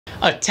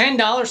A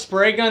 $10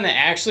 spray gun that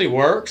actually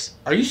works?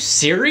 Are you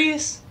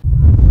serious?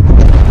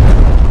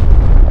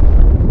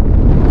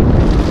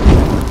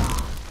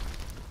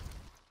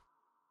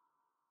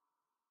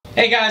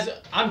 Hey guys,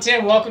 I'm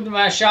Tim. Welcome to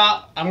my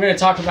shop. I'm going to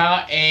talk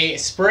about a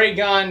spray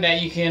gun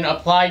that you can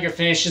apply your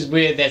finishes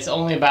with that's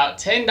only about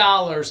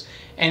 $10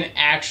 and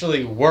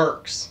actually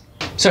works.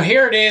 So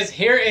here it is.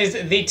 Here is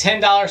the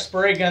 $10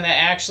 spray gun that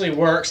actually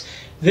works.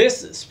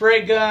 This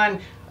spray gun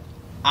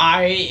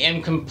I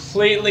am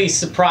completely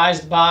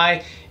surprised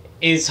by.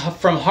 Is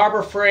from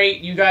Harbor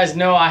Freight. You guys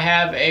know I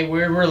have a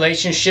weird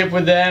relationship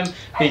with them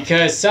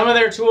because some of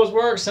their tools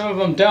work, some of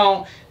them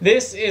don't.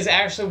 This is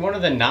actually one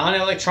of the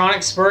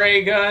non-electronic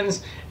spray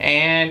guns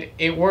and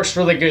it works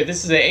really good.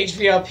 This is a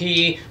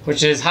HVLP,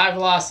 which is high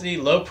velocity,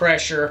 low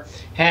pressure,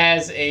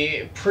 has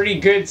a pretty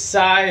good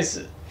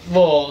size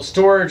little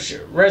storage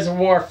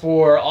reservoir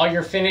for all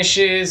your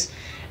finishes.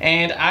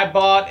 And I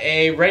bought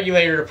a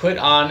regulator to put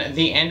on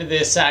the end of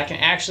this so I can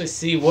actually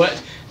see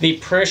what the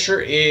pressure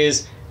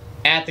is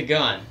at the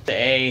gun.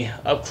 A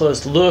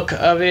up-close look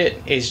of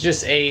it is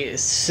just a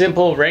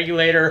simple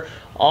regulator,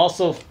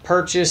 also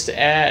purchased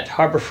at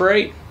Harbor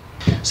Freight.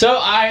 So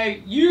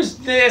I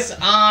used this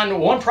on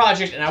one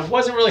project and I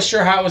wasn't really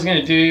sure how I was going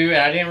to do,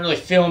 and I didn't really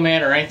film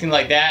it or anything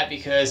like that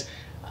because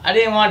I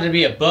didn't want it to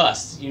be a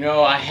bust. You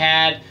know, I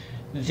had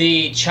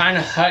the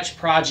China Hutch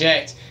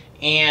project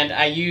and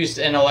I used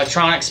an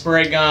electronic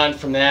spray gun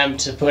from them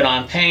to put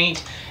on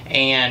paint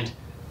and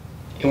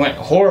it went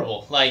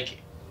horrible. Like,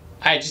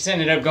 I just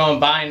ended up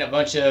buying a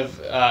bunch of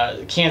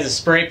cans of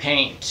spray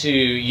paint to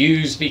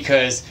use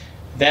because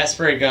that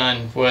spray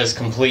gun was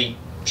complete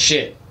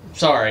shit.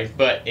 Sorry,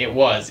 but it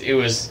was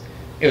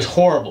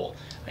horrible.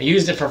 I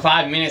used it for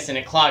 5 minutes and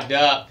it clogged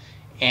up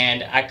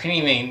and I couldn't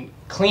even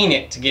clean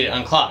it to get it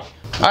unclogged.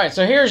 Alright,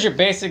 so here's your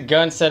basic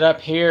gun setup.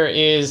 Here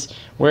is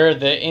where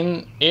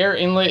the air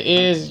inlet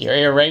is, your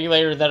air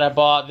regulator that I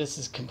bought. This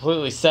is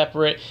completely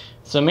separate.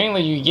 So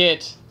mainly you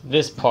get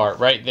this part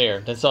right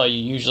there. That's all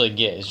you usually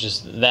get, is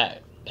just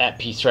that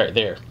piece right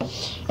there.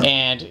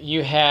 And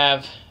you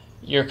have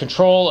your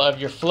control of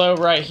your flow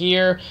right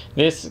here.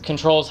 This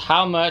controls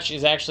how much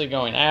is actually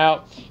going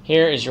out.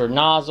 Here is your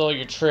nozzle,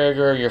 your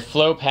trigger, your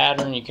flow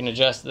pattern. You can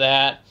adjust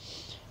that.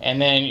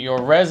 And then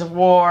your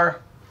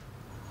reservoir.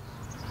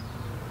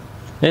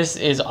 This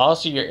is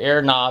also your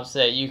air knobs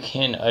that you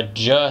can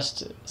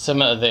adjust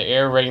some of the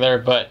air regulator.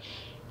 But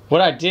what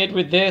I did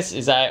with this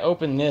is I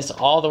opened this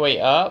all the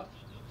way up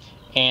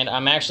and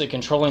I'm actually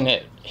controlling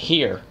it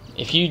here.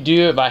 If you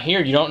do it by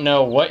here, you don't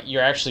know what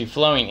you're actually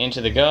flowing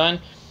into the gun.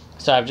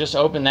 So I've just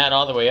opened that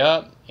all the way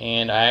up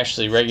and I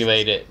actually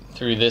regulate it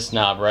through this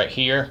knob right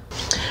here.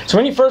 So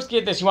when you first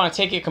get this, you want to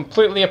take it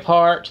completely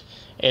apart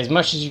as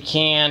much as you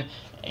can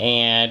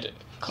and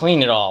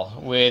clean it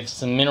all with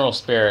some mineral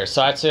spirits.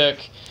 So I took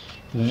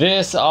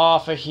this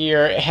off of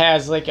here. It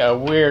has like a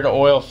weird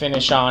oil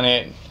finish on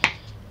it,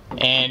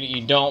 and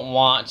you don't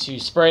want to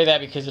spray that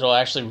because it'll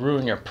actually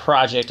ruin your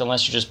project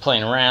unless you're just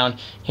playing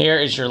around. Here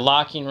is your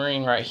locking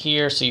ring right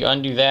here, so you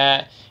undo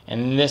that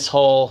and this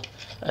whole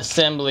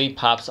assembly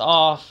pops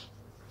off.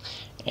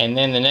 And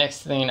then the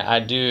next thing I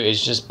do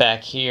is just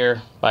back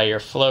here by your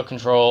flow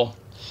control,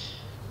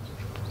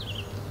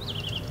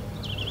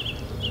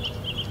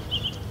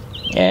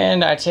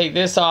 and I take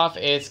this off.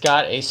 It's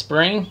got a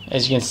spring.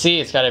 As you can see,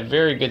 it's got a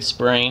very good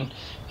spring.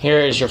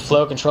 Here is your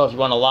flow control. If you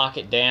want to lock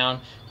it down,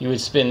 you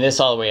would spin this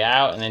all the way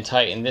out and then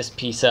tighten this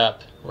piece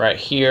up right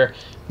here.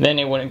 Then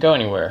it wouldn't go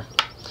anywhere.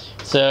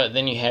 So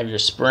then you have your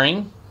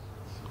spring.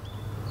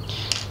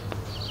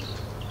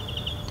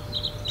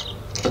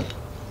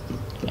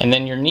 And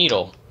then your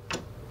needle,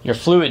 your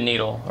fluid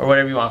needle, or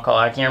whatever you want to call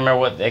it. I can't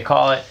remember what they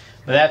call it,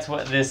 but that's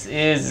what this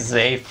is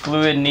a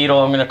fluid needle.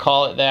 I'm going to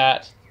call it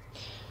that.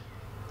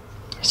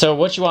 So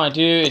what you want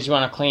to do is you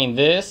want to clean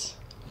this,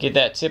 get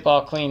that tip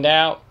all cleaned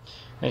out.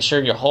 Make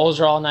sure your holes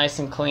are all nice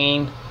and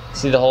clean.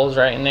 See the holes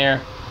right in there?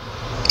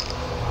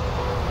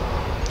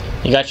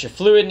 You got your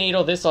fluid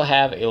needle. This will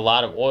have a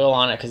lot of oil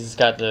on it because it's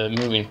got the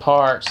moving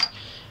parts.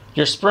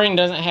 Your spring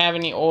doesn't have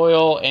any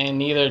oil, and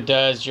neither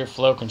does your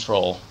flow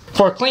control.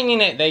 For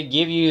cleaning it, they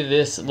give you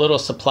this little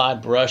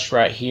supplied brush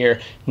right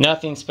here.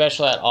 Nothing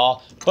special at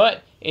all,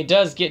 but it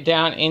does get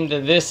down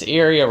into this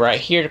area right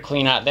here to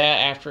clean out that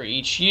after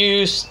each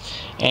use.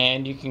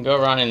 And you can go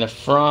around in the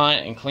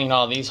front and clean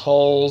all these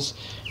holes,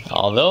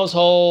 all those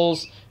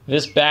holes.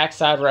 This back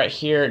side right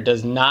here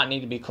does not need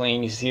to be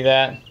cleaned. You see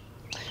that?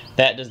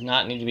 That does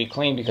not need to be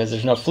cleaned because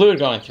there's no fluid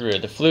going through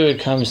it. The fluid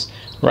comes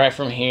right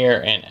from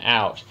here and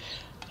out.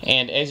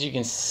 And as you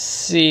can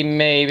see,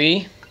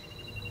 maybe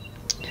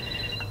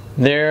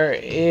there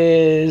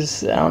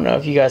is, I don't know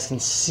if you guys can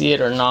see it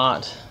or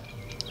not.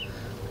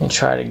 Let me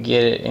try to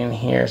get it in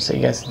here so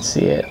you guys can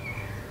see it.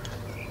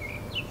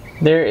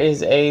 There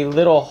is a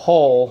little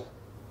hole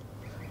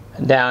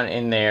down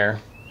in there.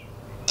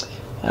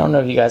 I don't know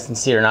if you guys can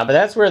see it or not, but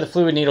that's where the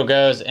fluid needle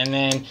goes, and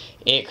then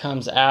it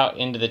comes out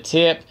into the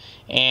tip.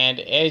 And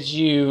as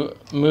you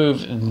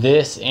move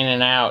this in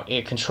and out,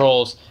 it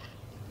controls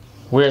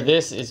where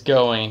this is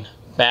going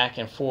back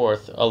and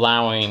forth,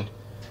 allowing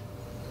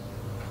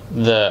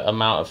the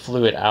amount of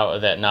fluid out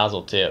of that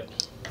nozzle tip.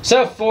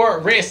 So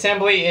for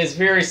reassembly is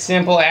very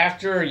simple.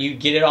 After you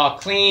get it all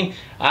clean,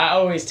 I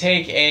always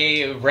take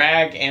a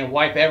rag and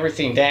wipe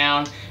everything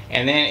down,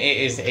 and then it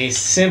is a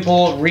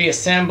simple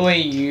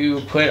reassembly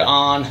you put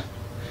on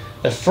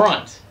the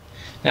front.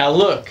 Now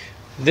look,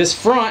 this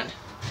front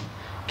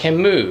can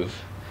move.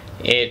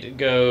 It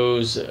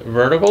goes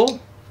vertical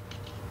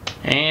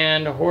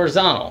and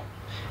horizontal.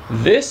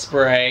 This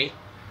spray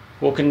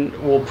will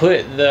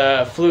put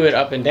the fluid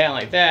up and down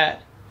like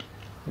that.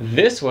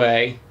 This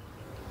way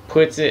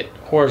puts it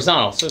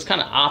horizontal. So it's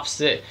kind of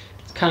opposite.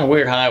 It's kind of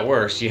weird how that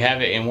works. You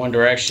have it in one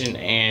direction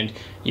and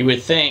you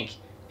would think,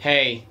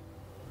 hey,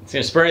 it's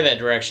going to spray that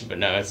direction, but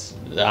no, it's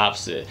the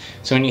opposite.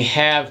 So when you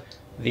have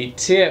the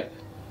tip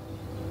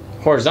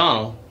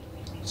horizontal,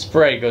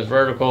 spray goes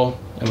vertical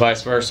and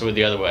vice versa with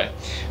the other way.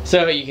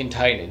 So you can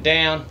tighten it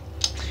down,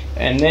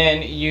 and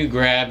then you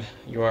grab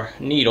your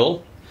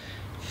needle,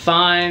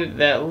 find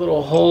that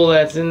little hole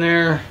that's in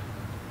there,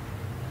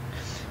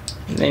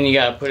 and then you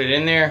got to put it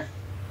in there.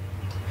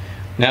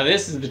 Now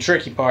this is the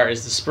tricky part,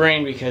 is the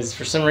spring, because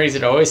for some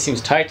reason it always seems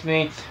tight to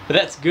me, but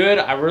that's good.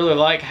 I really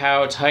like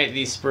how tight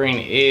the spring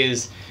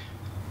is,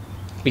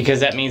 because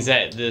that means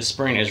that the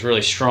spring is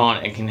really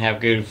strong and can have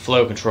good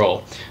flow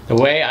control. The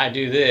way I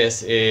do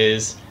this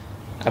is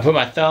I put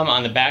my thumb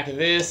on the back of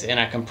this and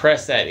I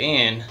compress that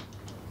in,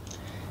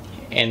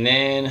 and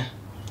then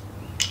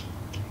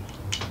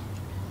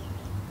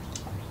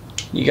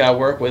you gotta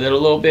work with it a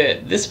little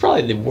bit. This is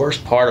probably the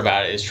worst part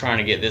about it, is trying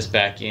to get this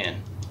back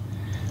in.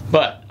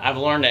 But I've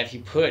learned that if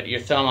you put your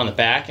thumb on the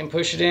back and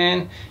push it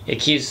in, it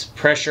keeps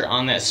pressure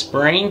on that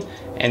spring,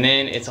 and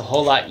then it's a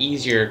whole lot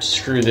easier to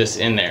screw this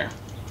in there.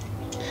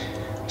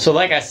 So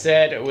like I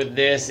said with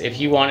this, if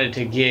you wanted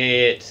to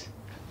get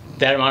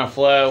that amount of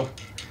flow,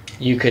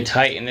 you could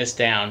tighten this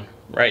down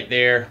right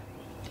there.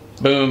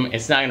 Boom,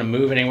 it's not gonna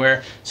move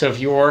anywhere. So if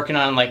you're working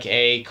on like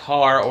a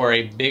car or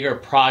a bigger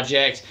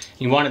project,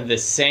 you wanted the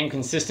same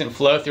consistent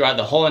flow throughout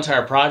the whole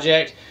entire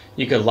project,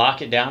 you could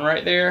lock it down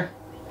right there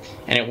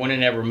and it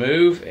wouldn't ever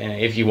move. And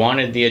if you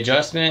wanted the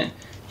adjustment,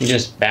 you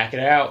just back it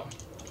out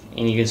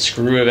and you can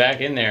screw it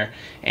back in there.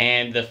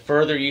 And the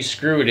further you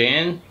screw it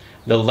in,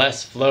 the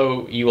less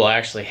flow you will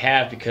actually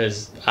have,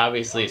 because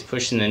obviously it's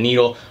pushing the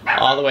needle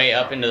all the way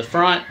up into the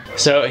front.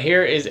 So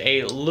here is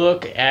a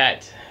look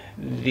at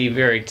the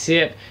very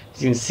tip.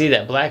 As you can see,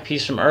 that black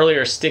piece from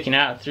earlier sticking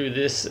out through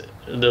this,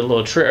 the little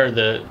or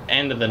the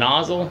end of the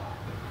nozzle.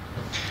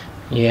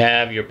 You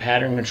have your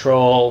pattern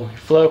control,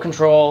 flow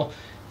control.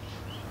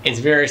 It's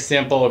very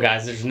simple,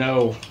 guys. There's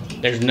no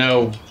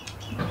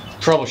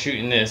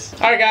troubleshooting this.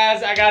 All right,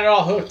 guys, I got it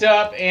all hooked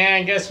up,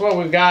 and guess what?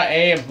 We've got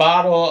a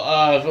bottle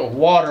of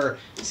water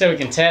so we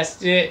can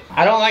test it.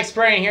 I don't like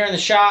spraying here in the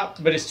shop,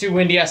 but it's too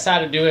windy outside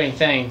to do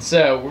anything.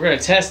 So we're gonna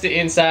test it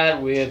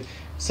inside with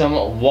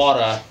some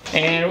water.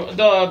 And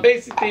the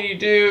basic thing you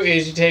do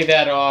is you take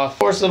that off,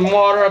 pour some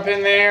water up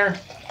in there.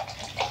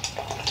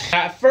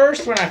 At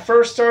first, when I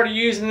first started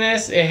using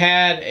this, it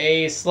had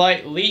a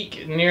slight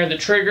leak near the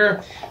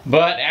trigger,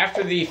 but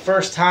after the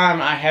first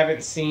time, I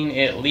haven't seen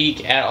it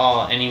leak at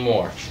all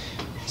anymore.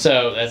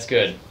 So that's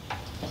good.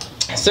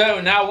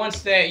 So now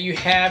once that you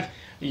have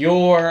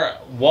your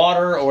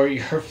water or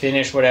your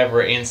finish,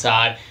 whatever,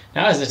 inside,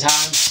 now is the time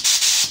to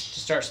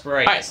start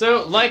spraying. All right,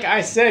 so like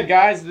I said,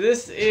 guys,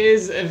 this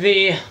is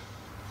the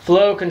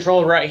flow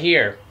control right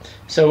here.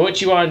 So what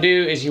you want to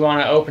do is you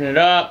want to open it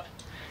up.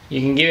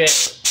 You can give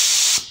it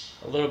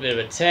a little bit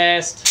of a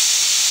test.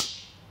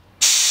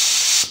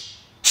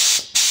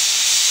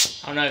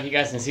 I don't know if you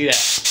guys can see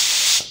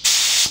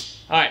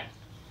that. Alright,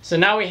 so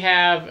now we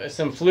have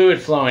some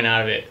fluid flowing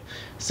out of it.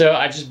 So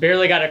I just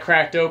barely got it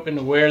cracked open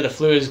to where the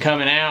fluid is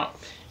coming out,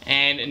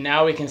 and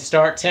now we can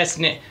start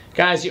testing it.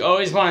 Guys, you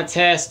always want to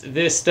test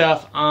this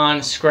stuff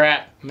on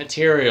scrap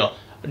material.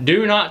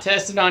 Do not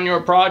test it on your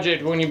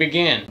project when you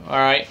begin.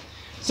 Alright,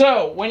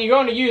 so when you're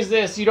going to use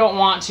this, you don't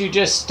want to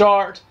just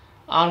start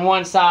on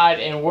one side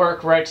and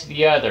work right to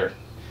the other.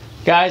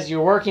 Guys,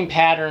 your working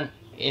pattern,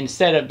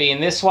 instead of being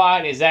this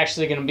wide, is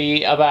actually going to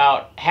be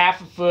about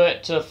half a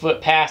foot to a foot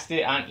past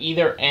it on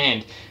either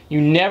end. You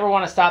never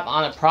want to stop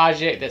on a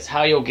project. That's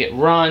how you'll get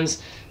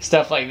runs,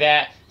 stuff like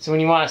that. So when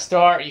you want to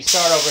start, you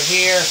start over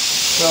here,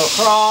 go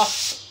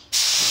across,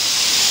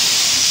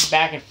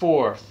 back and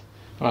forth.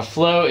 My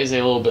flow is a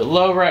little bit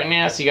low right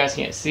now, so you guys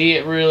can't see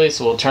it really,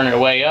 so we'll turn it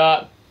way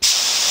up.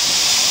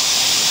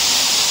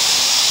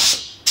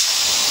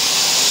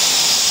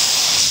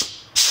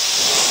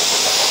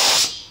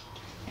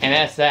 And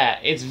that's that.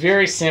 It's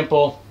very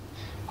simple.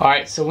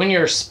 Alright, so when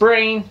you're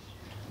spraying,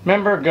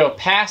 remember, go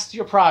past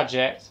your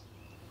project,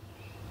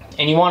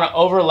 and you want to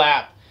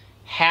overlap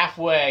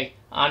halfway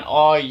on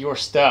all your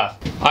stuff.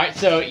 Alright,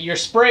 so your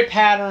spray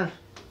pattern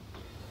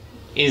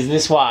is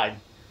this wide,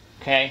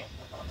 okay?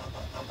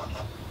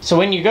 So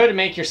when you go to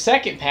make your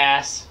second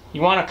pass,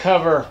 you want to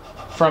cover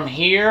from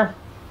here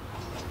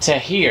to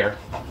here.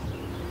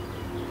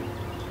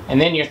 And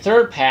then your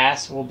third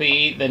pass will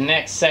be the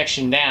next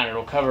section down.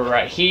 It'll cover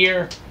right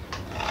here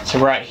to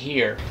right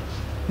here.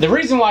 The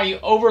reason why you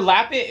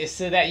overlap it is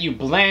so that you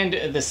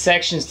blend the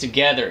sections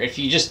together. If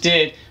you just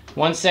did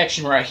one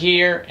section right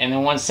here and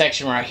then one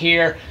section right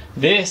here,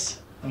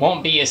 this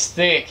won't be as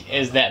thick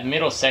as that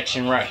middle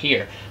section right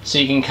here. So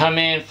you can come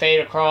in, fade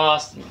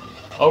across,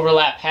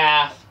 overlap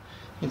half,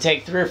 and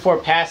take 3 or 4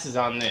 passes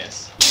on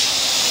this.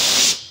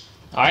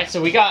 Alright,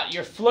 so we got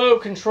your flow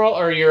control,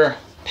 or your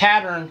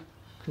pattern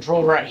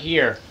control right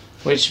here,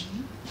 which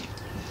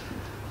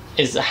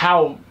is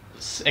how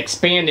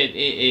expanded it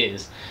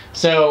is.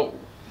 So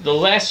the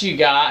less you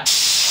got,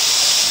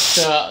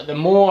 the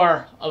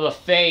more of a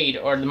fade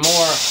or the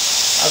more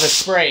of a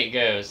spray it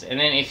goes. And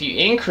then if you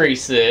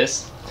increase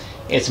this,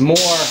 it's more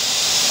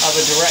of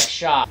a direct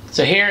shot.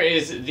 So here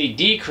is the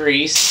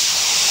decrease.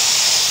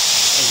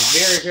 It's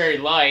very, very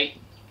light.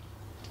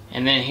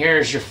 And then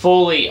here's your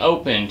fully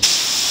opened.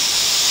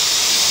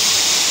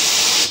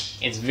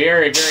 It's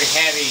very, very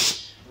heavy.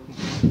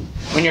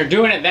 When you're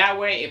doing it that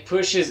way, it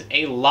pushes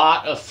a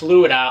lot of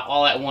fluid out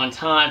all at one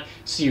time.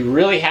 So you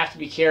really have to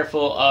be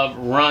careful of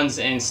runs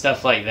and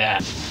stuff like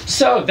that.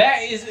 So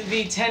that is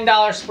the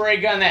 $10 spray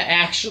gun that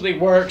actually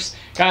works.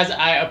 Guys,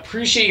 I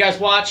appreciate you guys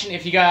watching.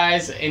 If you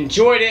guys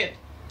enjoyed it,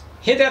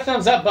 hit that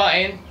thumbs up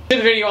button. Share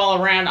the video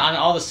all around on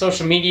all the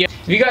social media.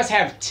 If you guys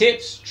have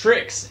tips,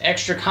 tricks,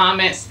 extra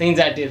comments, things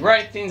I did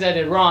right, things I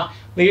did wrong,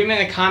 leave them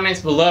in the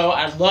comments below.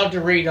 I'd love to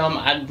read them.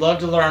 I'd love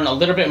to learn a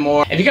little bit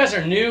more. If you guys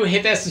are new,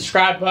 hit that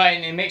subscribe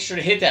button and make sure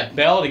to hit that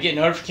bell to get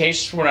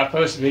notifications for when I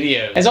post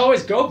videos. As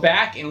always, go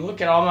back and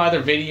look at all my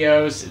other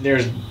videos.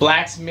 There's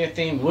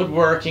blacksmithing,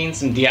 woodworking,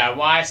 some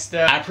DIY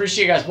stuff. I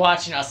appreciate you guys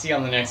watching. I'll see you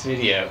on the next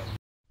video.